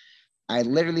 I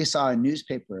literally saw a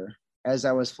newspaper as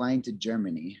I was flying to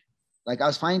Germany. Like I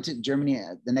was flying to Germany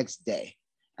the next day.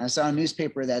 And I saw a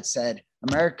newspaper that said,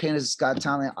 America's Got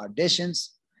Talent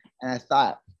auditions. And I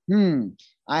thought,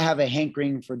 I have a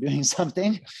hankering for doing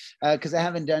something because I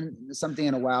haven't done something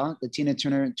in a while. The Tina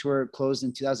Turner tour closed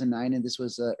in 2009, and this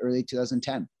was early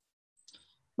 2010.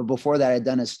 But before that, I'd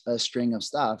done a string of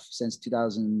stuff since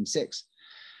 2006.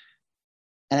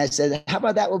 And I said, how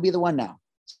about that will be the one now?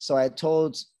 So I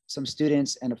told some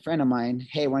students and a friend of mine,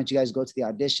 hey, why don't you guys go to the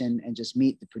audition and just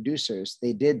meet the producers?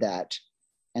 They did that.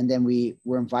 And then we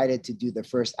were invited to do the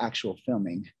first actual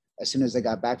filming. As soon as I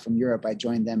got back from Europe, I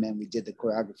joined them and we did the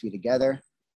choreography together.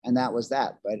 And that was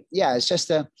that. But yeah, it's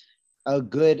just a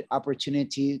good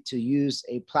opportunity to use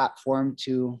a platform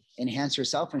to enhance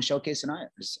yourself and showcase an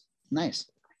art. It's nice.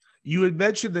 You had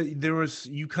mentioned that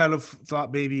you kind of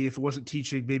thought maybe if it wasn't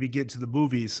teaching, maybe get to the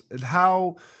movies. And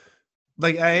how,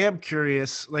 like, I am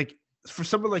curious, like, for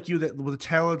someone like you that with the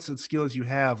talents and skills you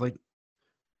have, like,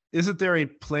 wouldn't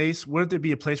there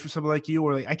be a place for someone like you?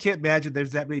 Or like, I can't imagine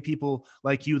there's that many people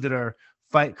like you that are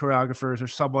fight choreographers or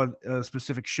someone in a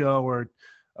specific show or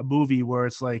a movie where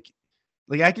it's like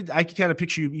I could kind of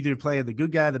picture you either playing the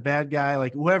good guy, the bad guy,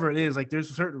 like whoever it is. Like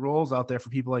there's certain roles out there for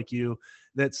people like you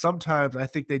that sometimes I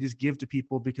think they just give to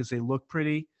people because they look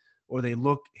pretty or they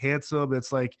look handsome.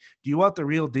 It's like, do you want the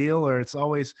real deal? Or it's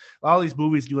always, all these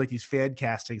movies do like these fan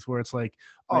castings where it's like,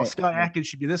 oh, right, Scott Adkins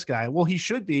should be this guy. Well, he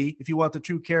should be if you want the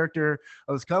true character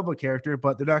of this comic book character,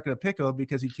 but they're not going to pick him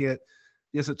because he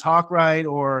doesn't talk right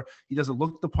or he doesn't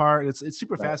look the part. It's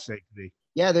super fascinating to me.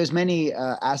 Yeah, there's many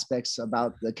aspects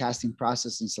about the casting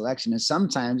process and selection, and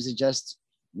sometimes it's just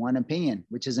one opinion,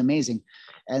 which is amazing.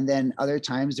 And then other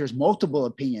times there's multiple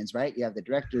opinions, right? You have the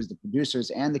directors, the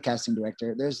producers, and the casting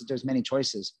director. There's many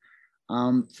choices.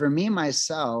 For me,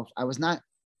 myself, I was not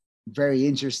very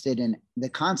interested in the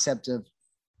concept of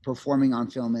performing on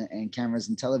film and cameras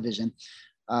and television.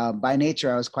 By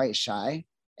nature, I was quite shy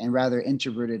and rather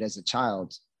introverted as a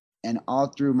child. And all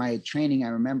through my training, I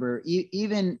remember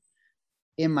even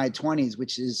in my 20s,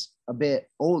 which is a bit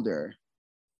older,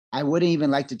 I wouldn't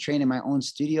even like to train in my own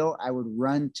studio. I would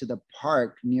run to the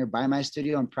park nearby my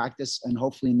studio and practice, and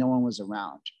hopefully no one was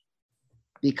around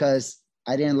because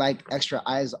I didn't like extra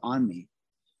eyes on me.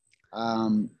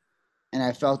 And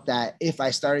I felt that if I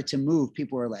started to move,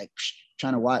 people were like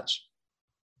trying to watch.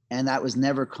 And that was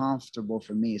never comfortable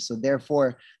for me. So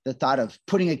therefore, the thought of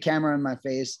putting a camera in my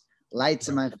face, lights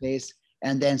in my face,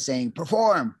 and then saying,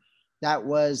 perform, that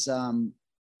was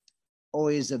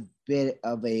always a bit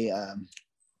of a,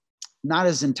 not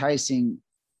as enticing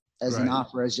as an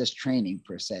offer as just training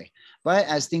per se. But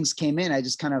as things came in, I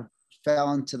just kind of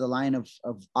fell into the line of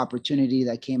opportunity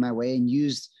that came my way and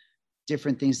used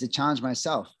different things to challenge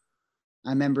myself. I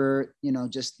remember,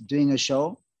 just doing a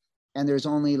show and there's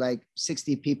only like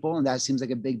 60 people and that seems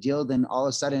like a big deal. Then all of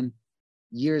a sudden,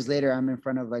 years later, I'm in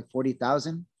front of like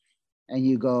 40,000 and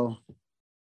you go,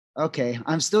 okay,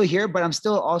 I'm still here, but I'm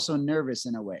still also nervous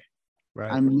in a way.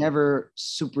 Right. I'm never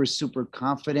super, super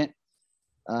confident.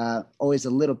 Always a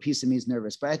little piece of me is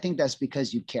nervous, but I think that's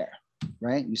because you care,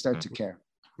 right? You start to care.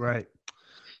 Right.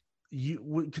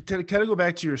 You kind of go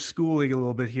back to your schooling a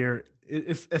little bit here.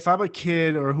 If I'm a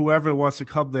kid or whoever wants to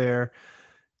come there,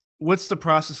 what's the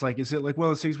process like? Is it like one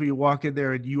of those things where you walk in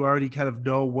there and you already kind of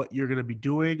know what you're going to be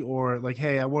doing, or like,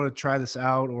 hey, I want to try this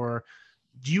out, or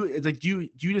do you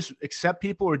just accept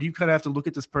people, or do you kind of have to look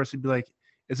at this person and be like,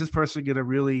 is this person going to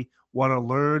really want to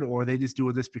learn, or are they just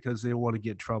doing this because they don't want to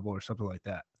get in trouble or something like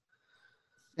that?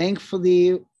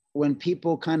 Thankfully, when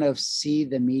people kind of see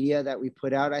the media that we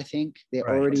put out, I think they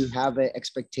already have an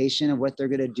expectation of what they're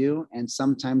going to do. And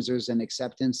sometimes there's an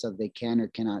acceptance of they can or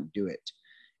cannot do it.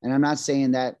 And I'm not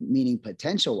saying that meaning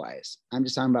potential wise, I'm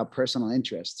just talking about personal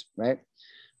interest, right?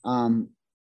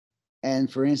 And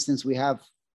for instance, we have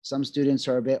some students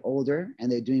who are a bit older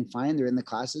and they're doing fine, they're in the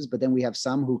classes, but then we have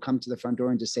some who come to the front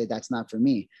door and just say, that's not for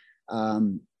me.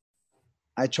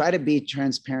 I try to be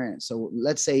transparent. So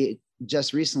let's say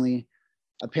just recently,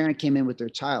 a parent came in with their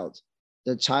child.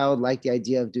 The child liked the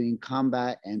idea of doing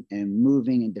combat and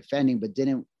moving and defending, but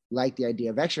didn't like the idea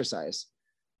of exercise.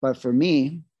 But for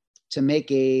me, to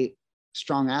make a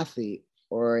strong athlete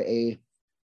or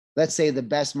let's say the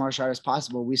best martial artist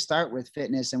possible, we start with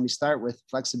fitness and we start with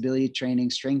flexibility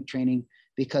training, strength training,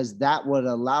 because that would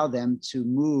allow them to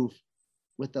move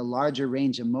with a larger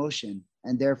range of motion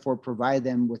and therefore provide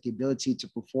them with the ability to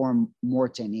perform more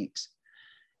techniques.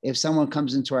 If someone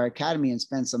comes into our academy and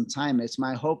spends some time, it's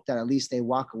my hope that at least they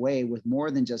walk away with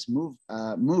more than just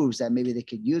moves that maybe they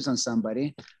could use on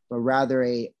somebody, but rather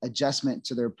a adjustment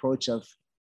to their approach of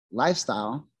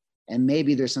lifestyle. And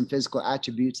maybe there's some physical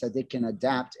attributes that they can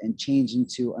adapt and change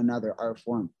into another art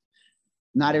form.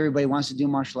 Not everybody wants to do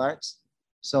martial arts.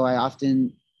 So I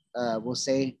often will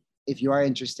say, if you are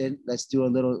interested, let's do a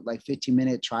little like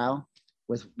 15-minute trial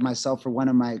with myself or one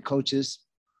of my coaches.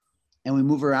 And we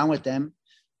move around with them,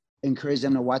 encourage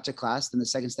them to watch a class. Then the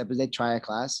second step is they try a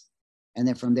class. And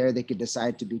then from there, they could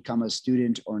decide to become a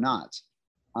student or not.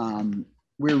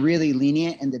 We're really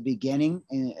lenient in the beginning,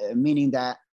 meaning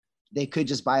that they could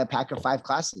just buy a pack of 5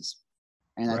 classes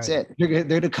and that's it.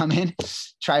 They're to come in,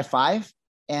 try 5.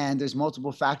 And there's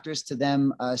multiple factors to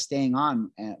them staying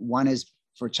on. One is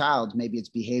for child, maybe it's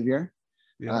behavior.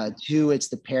 2, it's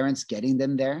the parents getting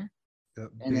them there.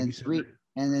 And then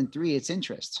 3, it's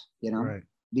interest,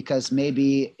 because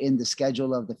maybe in the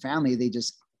schedule of the family, they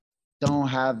just don't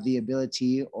have the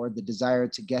ability or the desire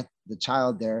to get the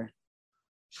child there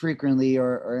frequently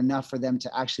or enough for them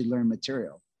to actually learn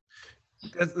material.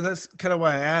 That's kind of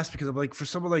why I asked, because I'm like, for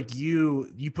someone like you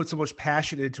put so much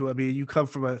passion into it. I mean, you come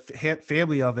from a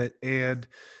family of it, and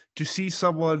to see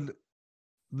someone,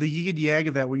 the yin and yang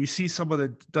of that, where you see someone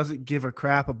that doesn't give a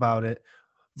crap about it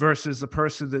versus the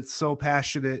person that's so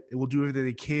passionate and will do everything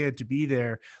they can to be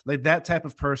there, like that type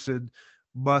of person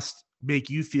must make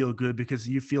you feel good, because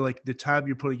you feel like the time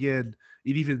you're putting in, and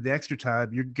even the extra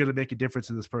time, you're going to make a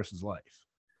difference in this person's life.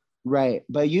 Right.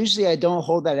 But usually I don't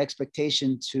hold that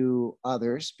expectation to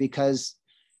others because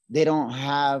they don't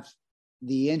have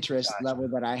the interest level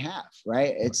that I have.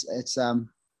 Right. It's an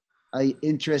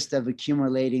interest of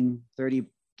accumulating 30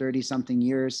 something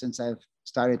years since I've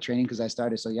started training, because I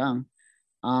started so young.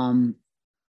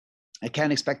 I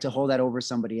can't expect to hold that over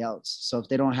somebody else. So if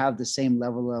they don't have the same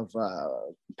level of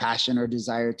passion or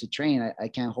desire to train, I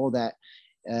can't hold that.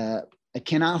 I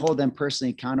cannot hold them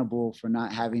personally accountable for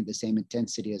not having the same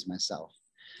intensity as myself.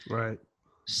 Right.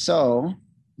 So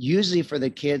usually for the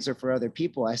kids or for other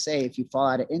people, I say, if you fall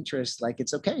out of interest, like,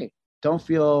 it's okay. Don't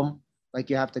feel like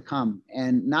you have to come.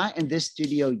 And not in this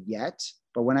studio yet,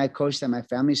 but when I coached at my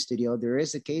family studio, there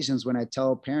is occasions when I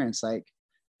tell parents, like,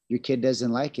 your kid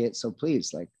doesn't like it, so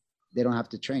please, like, they don't have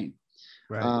to train.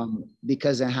 Right.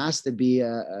 Because it has to be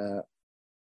an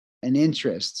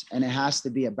interest, and it has to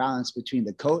be a balance between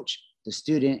the coach, the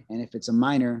student, and if it's a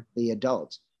minor, the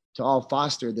adult, to all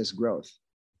foster this growth.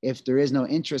 If there is no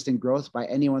interest in growth by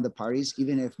any one of the parties,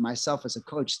 even if myself as a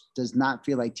coach does not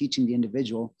feel like teaching the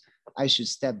individual, I should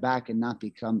step back and not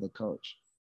become the coach.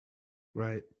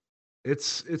 Right.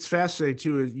 It's fascinating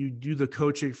too. You do the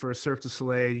coaching for Cirque du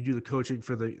Soleil, you do the coaching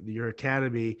for your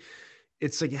academy.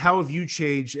 It's like, how have you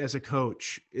changed as a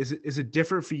coach? Is it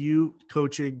different for you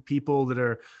coaching people that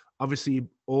are obviously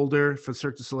older for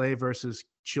Cirque du Soleil versus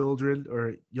children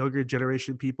or younger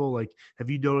generation people? Like, have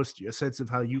you noticed a sense of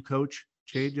how you coach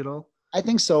change at all? I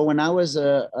think so. When I was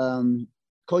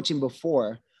coaching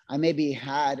before, I maybe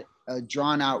had a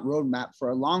drawn out roadmap for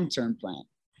a long-term plan.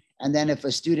 And then if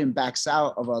a student backs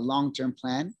out of a long-term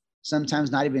plan,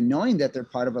 sometimes not even knowing that they're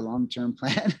part of a long-term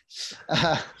plan,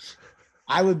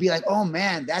 I would be like, oh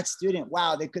man, that student,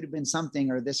 wow, they could have been something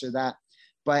or this or that.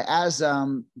 But as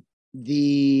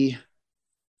the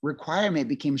requirement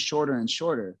became shorter and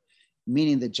shorter,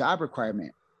 meaning the job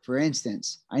requirement, for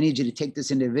instance, I need you to take this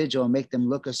individual and make them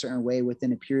look a certain way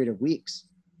within a period of weeks.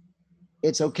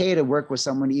 It's okay to work with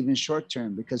someone even short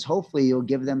term, because hopefully you'll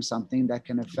give them something that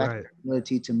can affect their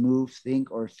ability to move, think,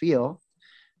 or feel,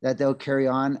 that they'll carry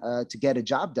on to get a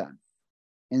job done.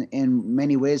 In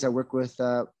many ways, I work with,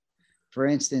 for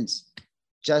instance,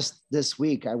 just this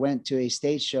week, I went to a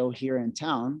stage show here in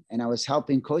town, and I was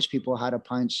helping coach people how to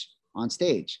punch on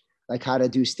stage, like how to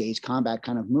do stage combat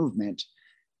kind of movement.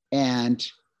 And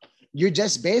you're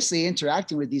just basically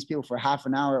interacting with these people for half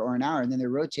an hour or an hour, and then they're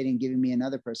rotating, giving me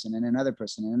another person and another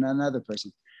person and another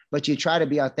person. But you try to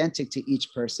be authentic to each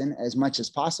person as much as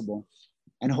possible,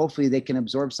 and hopefully they can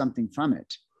absorb something from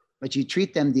it. But you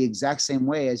treat them the exact same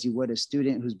way as you would a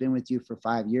student who's been with you for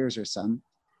 5 years or some,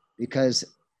 because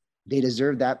they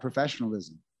deserve that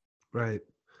professionalism. Right.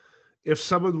 If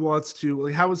someone wants to,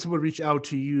 like, how would someone reach out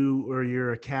to you or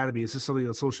your academy? Is this something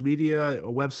on social media,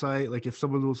 a website? Like, if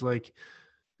someone was like,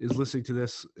 is listening to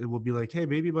this, it will be like, hey,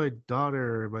 maybe my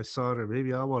daughter or my son, or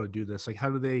maybe I want to do this. Like,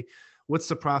 what's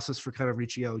the process for kind of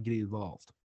reaching out and getting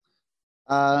involved?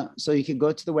 So you can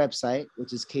go to the website,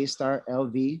 which is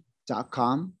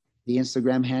kstarlv.com. The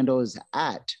Instagram handle is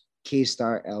at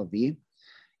kstarlv.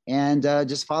 And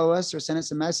just follow us or send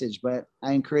us a message. But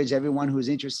I encourage everyone who's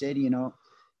interested,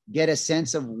 get a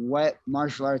sense of what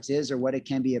martial arts is or what it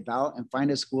can be about, and find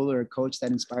a school or a coach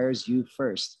that inspires you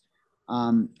first.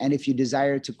 And if you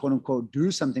desire to, quote unquote,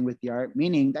 do something with the art,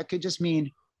 meaning that could just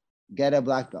mean get a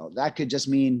black belt. That could just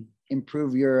mean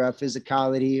improve your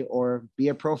physicality, or be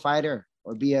a pro fighter,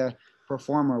 or be a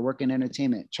performer, work in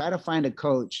entertainment. Try to find a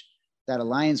coach that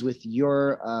aligns with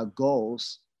your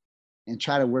goals and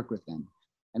try to work with them.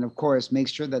 And of course, make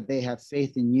sure that they have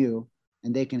faith in you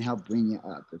and they can help bring you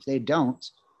up. If they don't,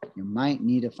 you might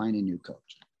need to find a new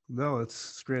coach. No,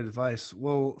 it's great advice.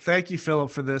 Well, thank you, Philip,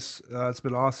 for this. It's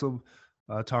been awesome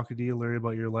talking to you, learning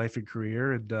about your life and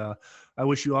career. And I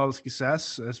wish you all the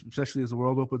success, especially as the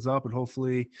world opens up, and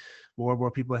hopefully more and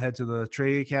more people head to the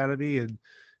training academy, and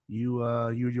you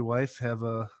and your wife have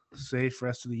a safe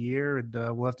rest of the year, and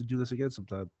we'll have to do this again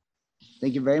sometime.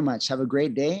 Thank you very much. Have a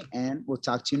great day, and we'll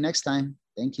talk to you next time.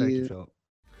 Thank you. Thank you, Philip.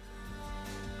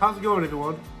 How's it going,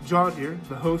 everyone? John here,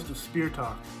 the host of Spear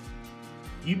Talk.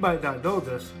 You might not know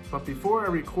this, but before I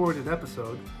record an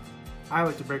episode, I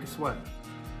like to break a sweat.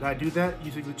 And I do that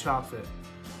using the Chop Fit.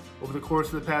 Over the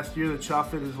course of the past year, the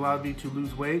Chop Fit has allowed me to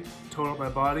lose weight, tone up my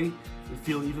body, and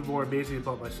feel even more amazing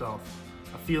about myself.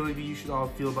 A feeling that you should all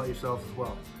feel about yourselves as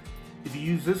well. If you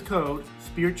use this code,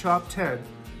 SpearChop10,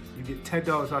 you get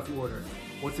 $10 off your order.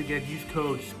 Once again, use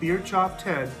code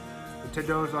SpearChop10 for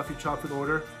 $10 off your Chop Fit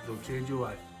order. It'll change your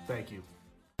life. Thank you.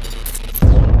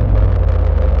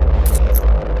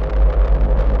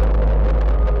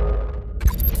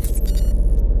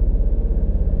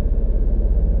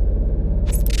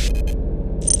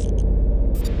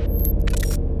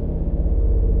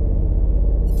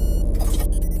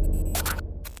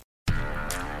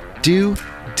 Do,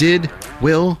 Did,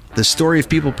 Will, the Story of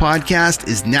People podcast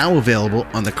is now available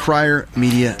on the Crier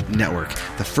Media Network.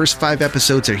 The first 5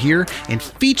 episodes are here and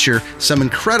feature some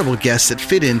incredible guests that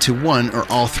fit into one or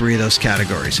all 3 of those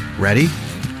categories. Ready?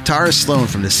 Tara Sloan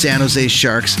from the San Jose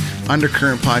Sharks,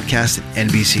 Undercurrent podcast at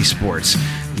NBC Sports.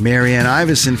 Marianne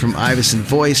Iveson from Iveson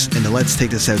Voice and the Let's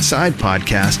Take This Outside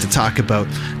podcast to talk about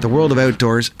the world of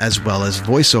outdoors as well as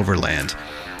voiceover land.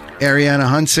 Ariana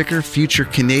Hunsicker, future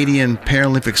Canadian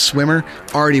Paralympic swimmer,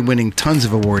 already winning tons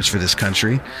of awards for this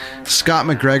country. Scott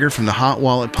McGregor from the Hot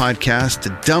Wallet podcast to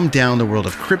dumb down the world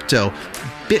of crypto,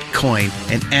 Bitcoin,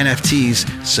 and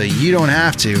NFTs so you don't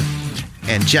have to.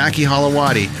 And Jackie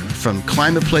Holowati from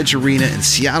Climate Pledge Arena in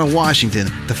Seattle, Washington,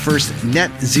 the first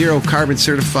net zero carbon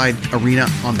certified arena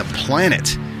on the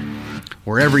planet.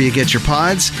 Wherever you get your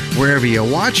pods, wherever you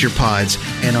watch your pods,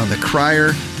 and on the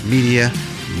Crier Media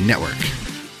Network.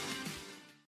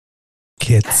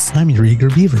 kids. I'm your eager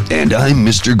beaver. And I'm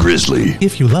Mr. Grizzly.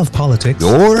 If you love politics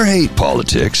or hate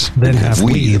politics, then have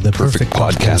we the perfect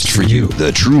podcast for you.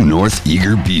 The True North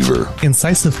Eager Beaver.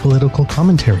 Incisive political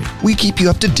commentary. We keep you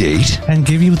up to date and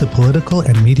give you the political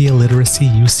and media literacy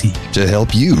you seek to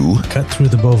help you cut through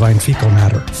the bovine fecal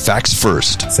matter. Facts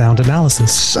first. Sound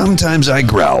analysis. Sometimes I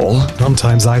growl.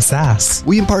 Sometimes I sass.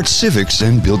 We impart civics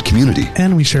and build community.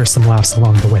 And we share some laughs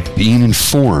along the way. Being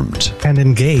informed and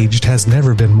engaged has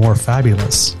never been more fabulous.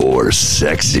 Or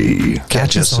sexy.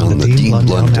 Catch us on the Dean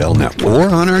Blundell Network. Or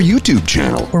on our YouTube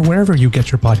channel. Or wherever you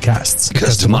get your podcasts.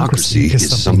 Because democracy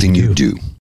is something you do.